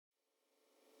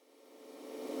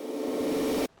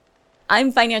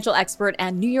I'm financial expert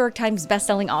and New York Times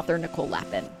bestselling author Nicole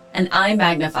Lapin. And I'm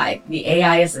Magnify, the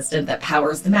AI assistant that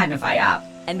powers the Magnify app.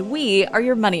 And we are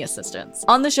your money assistants.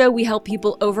 On the show, we help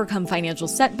people overcome financial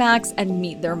setbacks and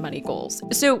meet their money goals.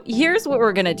 So here's what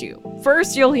we're gonna do.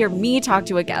 First, you'll hear me talk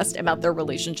to a guest about their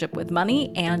relationship with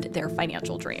money and their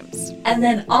financial dreams. And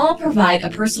then I'll provide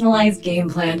a personalized game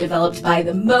plan developed by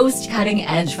the most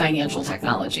cutting-edge financial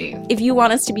technology. If you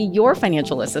want us to be your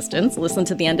financial assistants, listen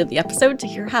to the end of the episode to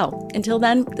hear how. Until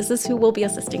then, this is who we'll be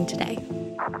assisting today.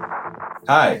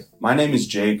 Hi, my name is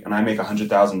Jake, and I make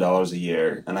 $100,000 a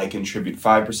year, and I contribute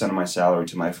 5% of my salary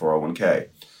to my 401k.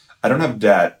 I don't have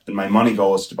debt, and my money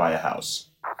goal is to buy a house.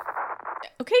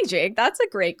 Okay, Jake, that's a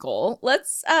great goal.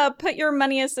 Let's put your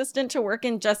money assistant to work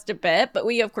in just a bit, but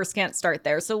we, of course, can't start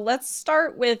there. So let's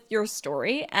start with your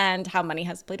story and how money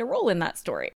has played a role in that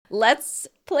story. Let's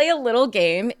play a little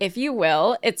game, if you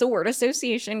will. It's a word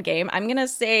association game. I'm going to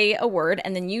say a word,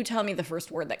 and then you tell me the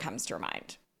first word that comes to your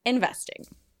mind. Investing.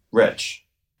 Rich.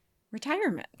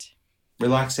 Retirement.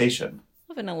 Relaxation.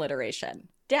 Love an alliteration.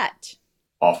 Debt.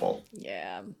 Awful.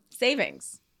 Yeah.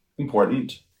 Savings.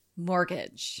 Important.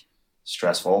 Mortgage.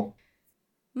 Stressful.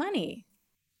 Money.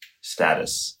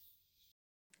 Status.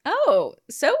 Oh,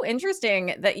 so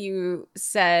interesting that you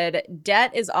said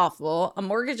debt is awful. A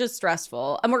mortgage is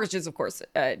stressful. A mortgage is, of course,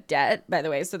 debt, by the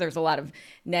way. So there's a lot of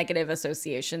negative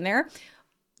association there.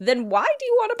 Then why do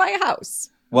you want to buy a house?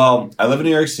 Well, I live in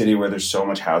New York City where there's so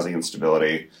much housing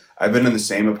instability. I've been in the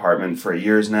same apartment for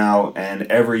years now, and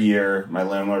every year my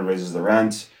landlord raises the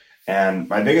rent. And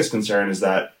my biggest concern is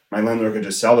that my landlord could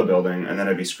just sell the building and then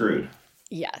I'd be screwed.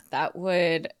 Yeah, that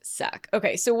would suck.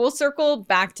 Okay, so we'll circle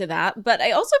back to that. But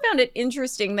I also found it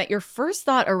interesting that your first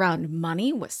thought around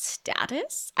money was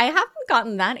status. I haven't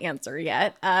gotten that answer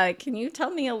yet. Can you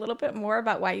tell me a little bit more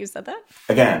about why you said that?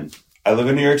 Again, I live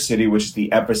in New York City, which is the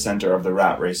epicenter of the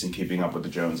rat race and keeping up with the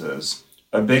Joneses.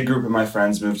 A big group of my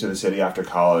friends moved to the city after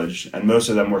college, and most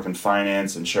of them work in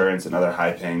finance, insurance, and other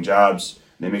high-paying jobs.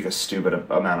 They make a stupid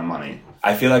amount of money.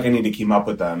 I feel like I need to keep up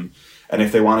with them, and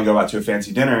if they want to go out to a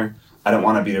fancy dinner, I don't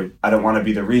want to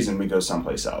be the reason we go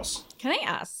someplace else. Can I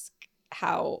ask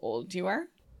how old you are?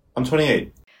 I'm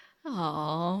 28.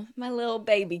 Oh, my little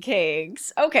baby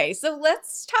cakes. Okay, so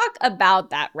let's talk about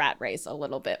that rat race a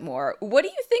little bit more. What do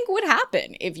you think would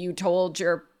happen if you told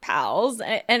your pals,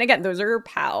 and again, those are your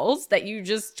pals, that you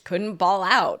just couldn't ball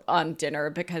out on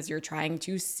dinner because you're trying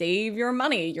to save your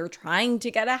money, you're trying to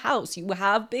get a house, you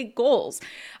have big goals?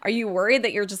 Are you worried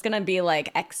that you're just going to be like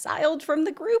exiled from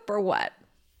the group or what?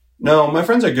 No, my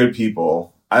friends are good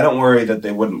people. I don't worry that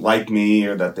they wouldn't like me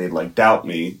or that they'd doubt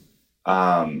me.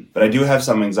 But I do have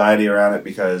some anxiety around it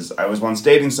because I was once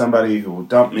dating somebody who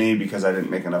dumped me because I didn't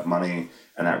make enough money,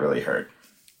 and that really hurt.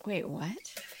 Wait, what?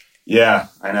 Yeah,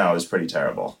 I know, it was pretty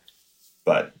terrible,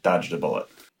 but dodged a bullet.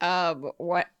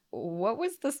 What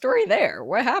was the story there?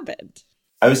 What happened?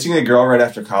 I was seeing a girl right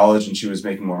after college, and she was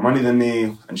making more money than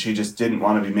me, and she just didn't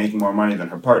want to be making more money than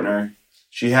her partner.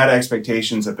 She had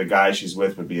expectations that the guy she's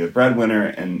with would be a breadwinner,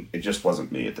 and it just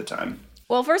wasn't me at the time.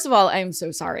 Well, first of all, I'm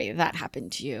so sorry that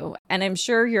happened to you. And I'm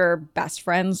sure your best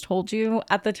friends told you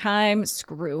at the time,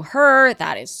 screw her,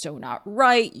 that is so not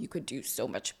right. You could do so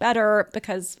much better,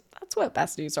 because that's what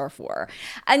besties are for.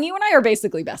 And you and I are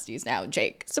basically besties now,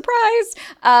 Jake. Surprise!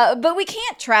 But we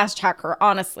can't trash talk her,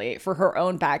 honestly, for her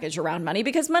own baggage around money,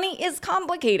 because money is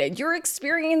complicated. You're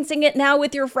experiencing it now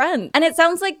with your friend. And it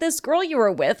sounds like this girl you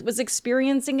were with was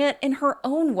experiencing it in her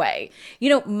own way. You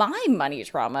know, my money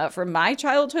trauma from my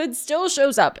childhood still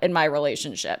shows up in my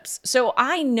relationships. So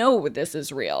I know this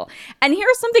is real. And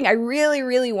here's something I really,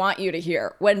 really want you to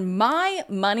hear. When my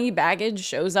money baggage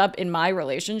shows up in my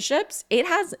relationships, it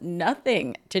has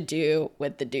nothing to do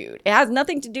with the dude. It has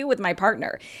nothing to do with my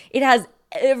partner. It has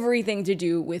everything to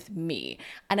do with me.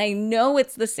 And I know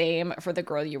it's the same for the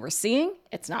girl you were seeing.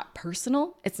 It's not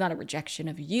personal. It's not a rejection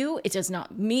of you. It does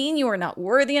not mean you are not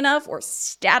worthy enough or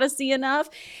statusy enough.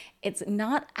 It's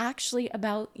not actually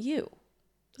about you.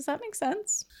 Does that make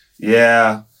sense?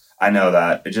 Yeah, I know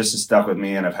that. It just has stuck with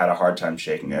me, and I've had a hard time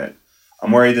shaking it.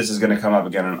 I'm worried this is going to come up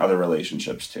again in other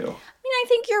relationships, too. I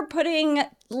think you're putting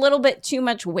a little bit too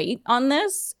much weight on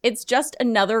this. It's just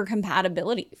another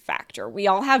compatibility factor. We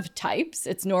all have types.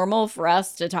 It's normal for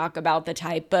us to talk about the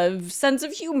type of sense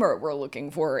of humor we're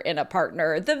looking for in a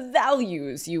partner, the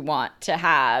values you want to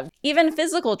have, even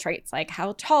physical traits like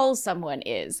how tall someone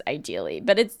is, ideally.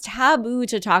 But it's taboo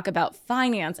to talk about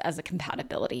finance as a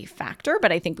compatibility factor.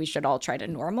 But I think we should all try to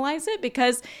normalize it,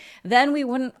 because then we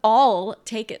wouldn't all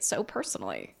take it so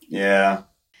personally. Yeah.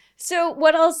 So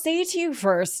what I'll say to you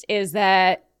first is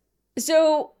that,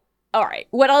 All right.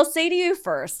 What I'll say to you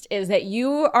first is that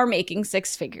you are making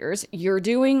six figures. You're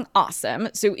doing awesome.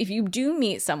 So if you do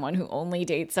meet someone who only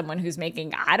dates someone who's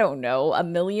making, I don't know, a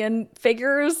million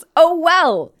figures, oh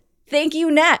well. Thank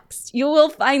you next. You will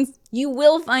find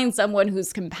someone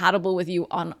who's compatible with you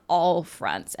on all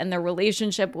fronts, and their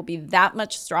relationship will be that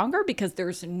much stronger because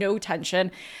there's no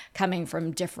tension coming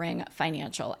from differing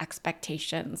financial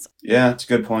expectations. Yeah, that's a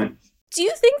good point. Do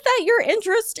you think that your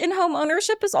interest in home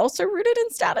ownership is also rooted in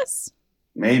status?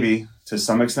 Maybe, to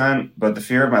some extent, but the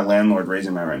fear of my landlord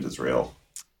raising my rent is real.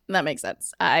 That makes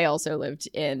sense. I also lived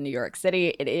in New York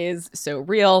City. It is so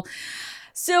real.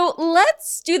 So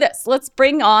let's do this. Let's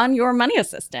bring on your money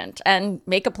assistant and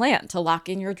make a plan to lock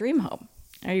in your dream home.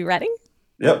 Are you ready?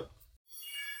 Yep.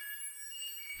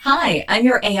 Hi, I'm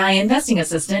your AI investing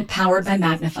assistant powered by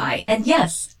Magnify. And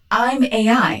yes, I'm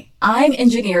AI. I'm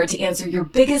engineered to answer your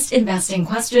biggest investing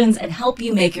questions and help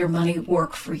you make your money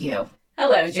work for you.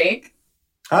 Hello, Jake.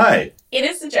 Hi. It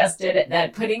is suggested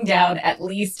that putting down at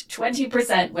least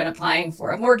 20% when applying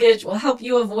for a mortgage will help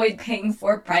you avoid paying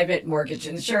for private mortgage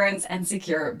insurance and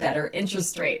secure better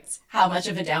interest rates. How much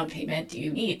of a down payment do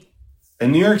you need?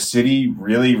 In New York City,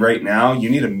 really right now, you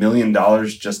need $1 million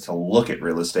just to look at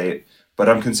real estate. But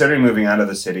I'm considering moving out of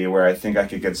the city where I think I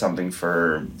could get something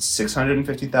for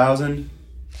 $650,000.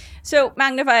 So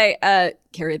Magnify,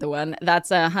 carry the one. That's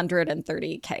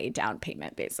 $130K down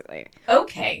payment, basically.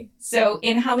 Okay, so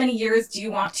in how many years do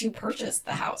you want to purchase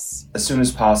the house? As soon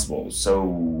as possible.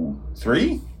 So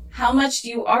 3? How much do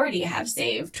you already have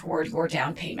saved toward your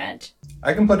down payment?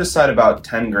 I can put aside about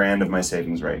 10 grand of my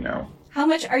savings right now. How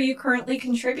much are you currently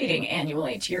contributing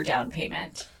annually to your down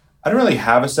payment? I don't really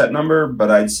have a set number,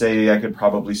 but I'd say I could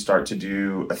probably start to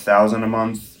do $1,000 a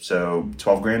month, so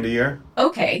 12 grand a year.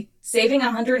 Okay, saving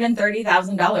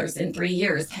 $130,000 in 3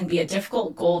 years can be a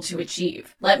difficult goal to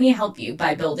achieve. Let me help you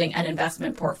by building an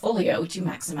investment portfolio to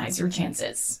maximize your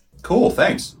chances. Cool,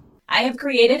 thanks. I have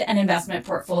created an investment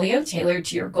portfolio tailored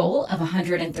to your goal of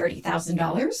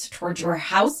 $130,000 towards your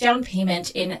house down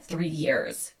payment in 3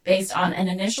 years, based on an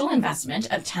initial investment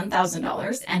of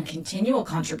 $10,000 and continual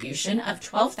contribution of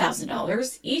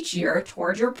 $12,000 each year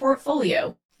toward your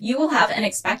portfolio. You will have an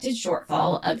expected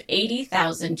shortfall of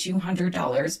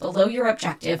 $80,200 below your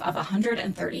objective of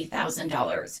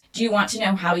 $130,000. Do you want to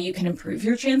know how you can improve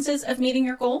your chances of meeting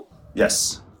your goal?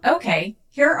 Yes. Okay,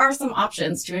 here are some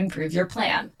options to improve your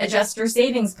plan. Adjust your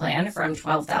savings plan from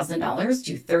 $12,000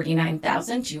 to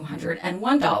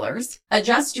 $39,201.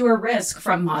 Adjust your risk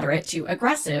from moderate to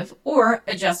aggressive, or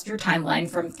adjust your timeline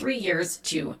from 3 years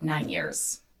to 9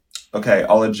 years. Okay,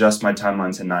 I'll adjust my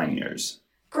timeline to 9 years.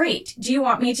 Great. Do you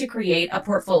want me to create a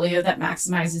portfolio that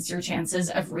maximizes your chances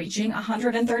of reaching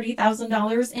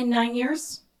 $130,000 in 9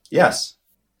 years? Yes.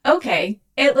 Okay,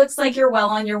 it looks like you're well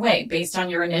on your way based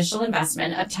on your initial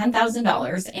investment of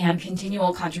 $10,000 and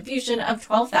continual contribution of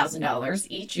 $12,000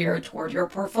 each year toward your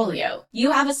portfolio. You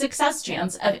have a success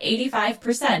chance of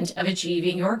 85% of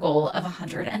achieving your goal of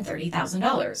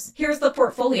 $130,000. Here's the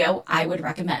portfolio I would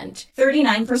recommend.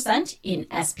 39% in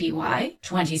SPY,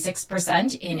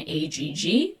 26% in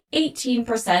AGG,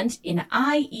 18% in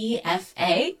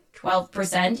IEFA,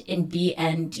 12% in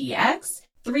BNDX,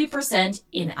 3%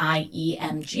 in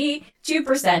IEMG,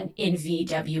 2% in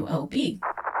VWOB.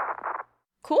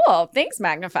 Cool. Thanks,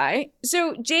 Magnify.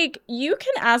 So, Jake, you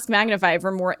can ask Magnify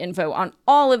for more info on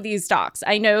all of these stocks.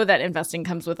 I know that investing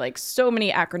comes with like so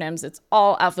many acronyms. It's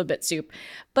all alphabet soup.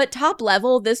 But top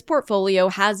level, this portfolio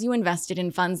has you invested in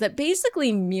funds that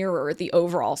basically mirror the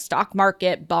overall stock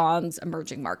market, bonds,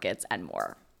 emerging markets, and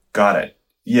more. Got it.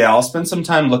 Yeah, I'll spend some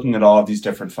time looking at all of these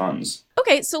different funds.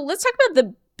 Okay, so let's talk about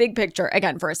the big picture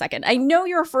again for a second. I know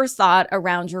your first thought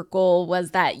around your goal was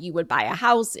that you would buy a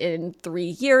house in 3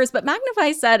 years, but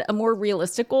Magnify said a more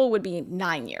realistic goal would be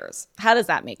 9 years. How does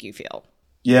that make you feel?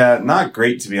 Yeah, not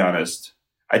great to be honest.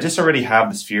 I just already have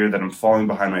this fear that I'm falling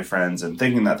behind my friends and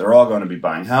thinking that they're all going to be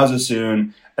buying houses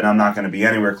soon and I'm not going to be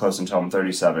anywhere close until I'm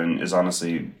 37 is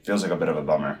honestly feels like a bit of a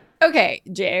bummer. Okay,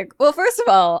 Jake. Well, first of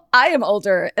all, I am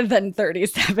older than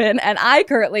 37 and I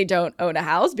currently don't own a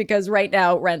house because right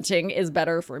now renting is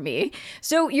better for me.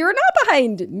 So you're not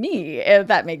behind me, if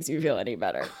that makes you feel any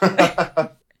better.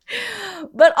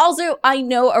 But also, I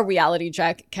know a reality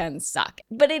check can suck,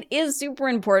 but it is super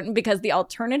important because the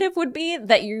alternative would be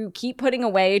that you keep putting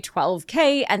away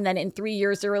 $12K and then in 3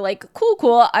 years you're like,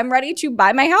 cool, I'm ready to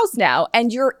buy my house now.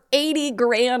 And you're 80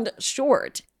 grand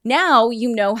short. Now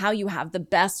you know how you have the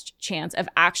best chance of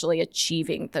actually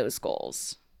achieving those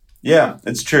goals. Yeah,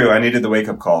 it's true. I needed the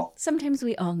wake-up call. Sometimes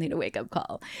we all need a wake-up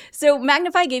call. So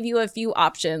Magnify gave you a few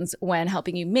options when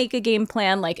helping you make a game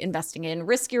plan, like investing in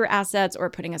riskier assets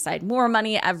or putting aside more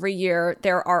money every year.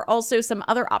 There are also some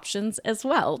other options as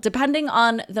well. Depending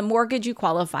on the mortgage you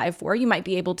qualify for, you might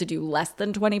be able to do less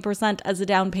than 20% as a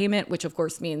down payment, which of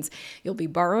course means you'll be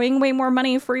borrowing way more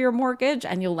money for your mortgage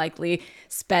and you'll likely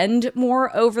spend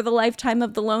more over the lifetime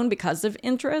of the loan because of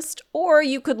interest. Or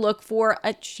you could look for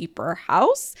a cheaper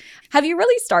house. Have you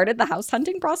really started the house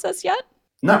hunting process yet?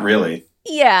 Not really.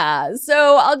 Yeah,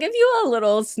 so I'll give you a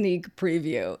little sneak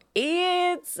preview.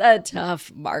 It's a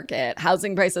tough market.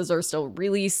 Housing prices are still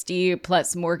really steep,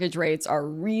 plus mortgage rates are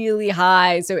really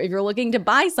high. So if you're looking to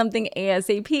buy something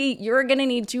ASAP, you're going to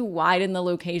need to widen the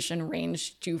location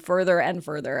range to further and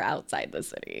further outside the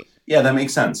city. Yeah, that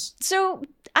makes sense. So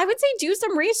I would say do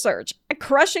some research.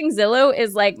 Crushing Zillow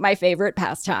is like my favorite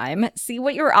pastime. See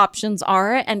what your options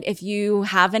are. And if you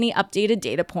have any updated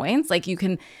data points, like you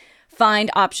can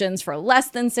find options for less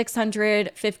than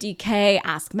 $650K,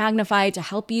 ask Magnify to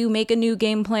help you make a new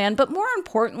game plan. But more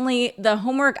importantly, the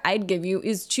homework I'd give you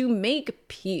is to make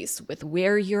peace with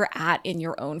where you're at in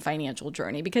your own financial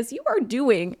journey, because you are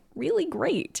doing really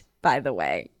great, by the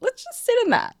way. Let's just sit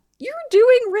in that. You're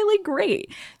doing really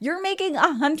great. You're making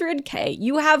 $100K.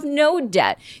 You have no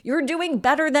debt. You're doing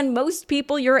better than most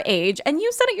people your age. And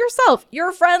you said it yourself.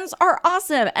 Your friends are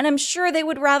awesome. And I'm sure they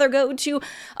would rather go to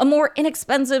a more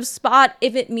inexpensive spot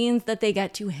if it means that they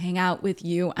get to hang out with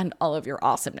you and all of your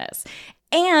awesomeness.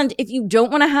 And if you don't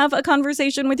want to have a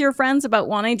conversation with your friends about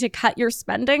wanting to cut your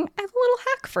spending, I have a little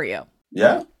hack for you.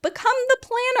 Yeah. Become the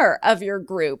planner of your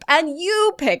group and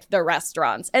you pick the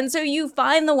restaurants. And so you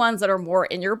find the ones that are more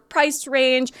in your price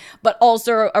range, but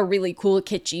also a really cool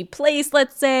kitschy place,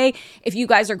 let's say. If you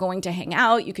guys are going to hang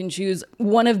out, you can choose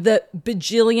one of the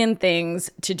bajillion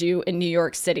things to do in New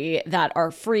York City that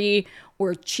are free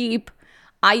or cheap.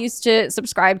 I used to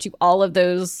subscribe to all of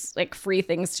those like free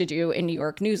things to do in New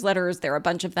York newsletters. There are a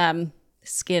bunch of them.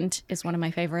 Skint is one of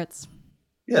my favorites.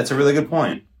 Yeah, it's a really good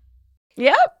point.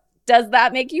 Yep. Does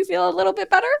that make you feel a little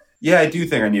bit better? Yeah, I do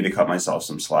think I need to cut myself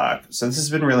some slack. So this has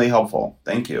been really helpful.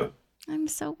 Thank you. I'm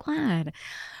so glad.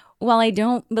 While I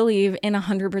don't believe in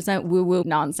 100% woo-woo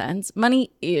nonsense,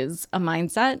 money is a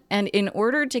mindset. And in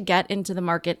order to get into the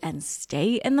market and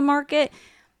stay in the market,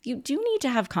 you do need to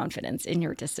have confidence in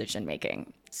your decision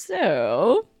making.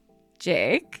 So,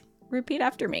 Jake, repeat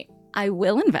after me. I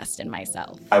will invest in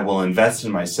myself. I will invest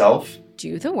in myself.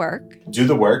 Do the work. Do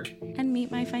the work. And meet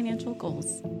my financial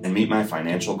goals. And meet my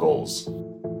financial goals.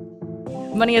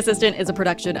 Money Assistant is a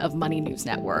production of Money News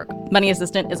Network. Money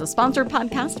Assistant is a sponsored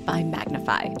podcast by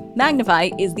Magnify. Magnify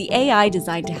is the AI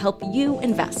designed to help you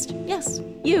invest. Yes,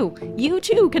 you. You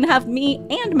too can have me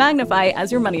and Magnify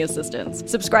as your money assistants.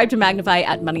 Subscribe to Magnify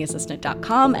at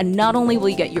moneyassistant.com, and not only will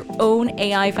you get your own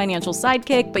AI financial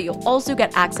sidekick, but you'll also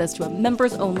get access to a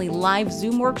members-only live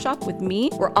Zoom workshop with me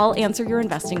where I'll answer your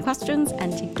investing questions,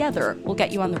 and together we'll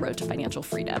get you on the road to financial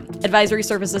freedom. Advisory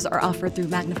services are offered through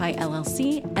Magnify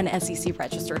LLC, an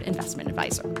SEC-registered investment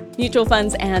advisor. Mutual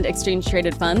funds and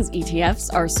exchange-traded funds,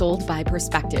 ETFs, are sold by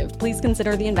Perspective. Please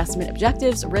consider the investment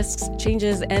objectives, risks,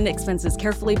 changes, and expenses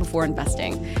carefully before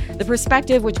investing. The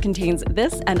Perspective, which contains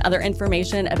this and other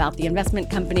information about the investment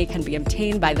company, can be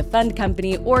obtained by the fund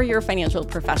company or your financial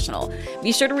professional.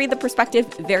 Be sure to read the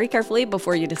Perspective very carefully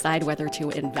before you decide whether to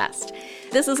invest.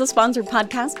 This is a sponsored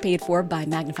podcast paid for by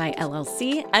Magnify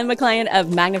LLC. I'm a client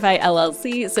of Magnify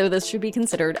LLC, so this should be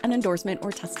considered an endorsement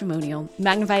or testimonial.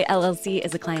 Magnify LLC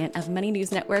is a client of Money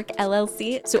News Network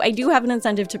LLC, so I do have an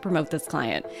incentive to promote this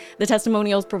client. The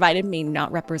testimonials provided may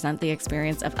not represent the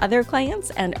experience of other clients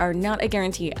and are not a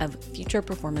guarantee of future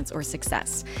performance or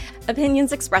success.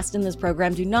 Opinions expressed in this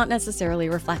program do not necessarily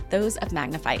reflect those of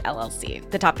Magnify LLC.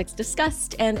 The topics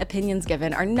discussed and opinions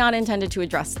given are not intended to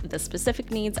address the specific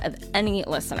needs of any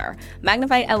listener.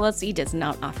 Magnify LLC does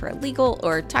not offer legal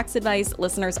or tax advice.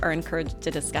 Listeners are encouraged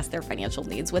to discuss their financial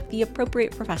needs with the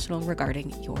appropriate professional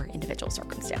regarding your individual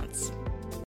circumstance.